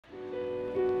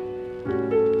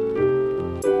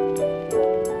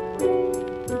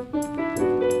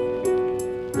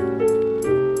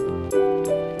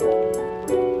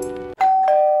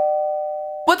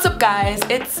guys?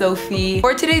 It's Sophie.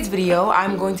 For today's video,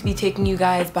 I'm going to be taking you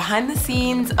guys behind the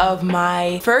scenes of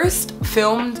my first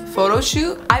filmed photo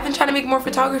shoot. I've been trying to make more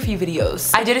photography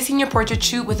videos. I did a senior portrait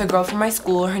shoot with a girl from my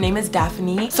school. Her name is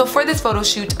Daphne. So for this photo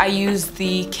shoot, I used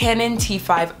the Canon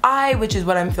T5i, which is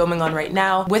what I'm filming on right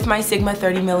now, with my Sigma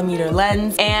 30mm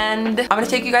lens. And I'm gonna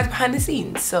take you guys behind the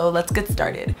scenes. So let's get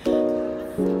started.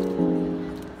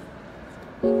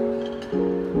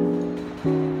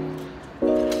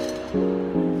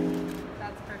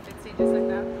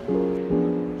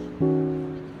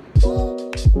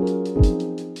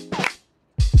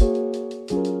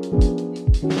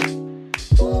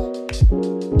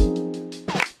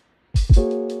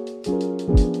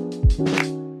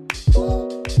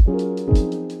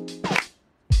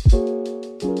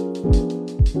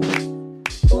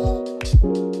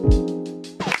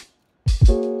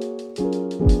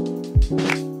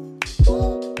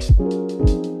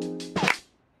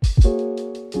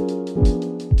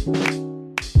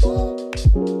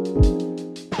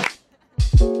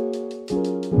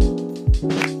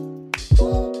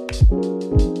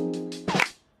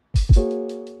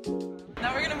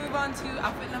 Now we're gonna move on to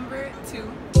outfit number 2.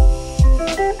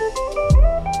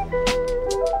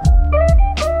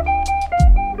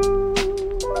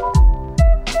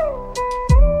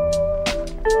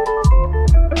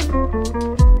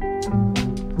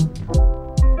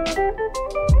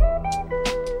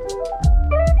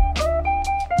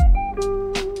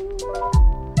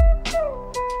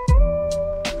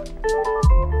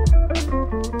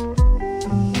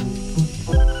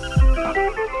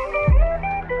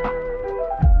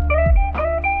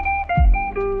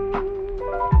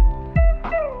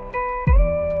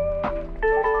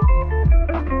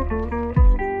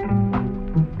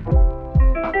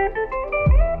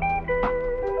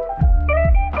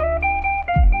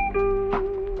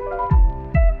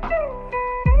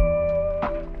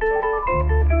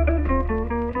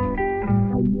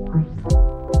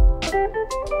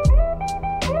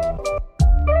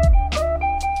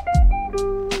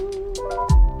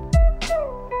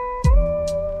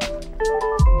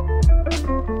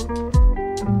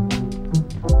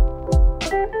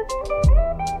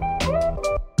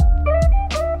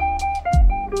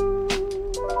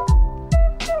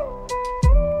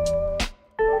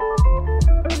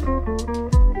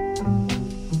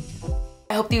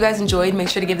 I hope you guys enjoyed. Make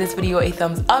sure to give this video a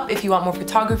thumbs up if you want more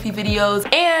photography videos.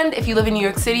 And if you live in New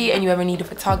York City and you ever need a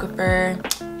photographer,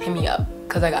 hit me up,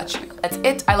 because I got you. That's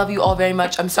it. I love you all very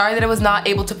much. I'm sorry that I was not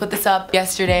able to put this up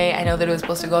yesterday. I know that it was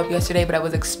supposed to go up yesterday, but I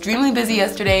was extremely busy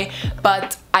yesterday.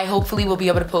 But I hopefully will be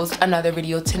able to post another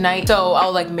video tonight. So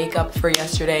I'll like make up for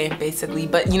yesterday basically.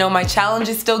 But you know, my challenge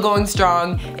is still going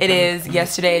strong. It is.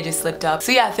 Yesterday I just slipped up.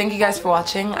 So yeah, thank you guys for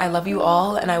watching. I love you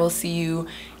all, and I will see you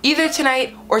either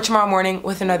tonight or tomorrow morning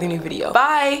with another new video.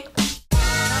 Bye!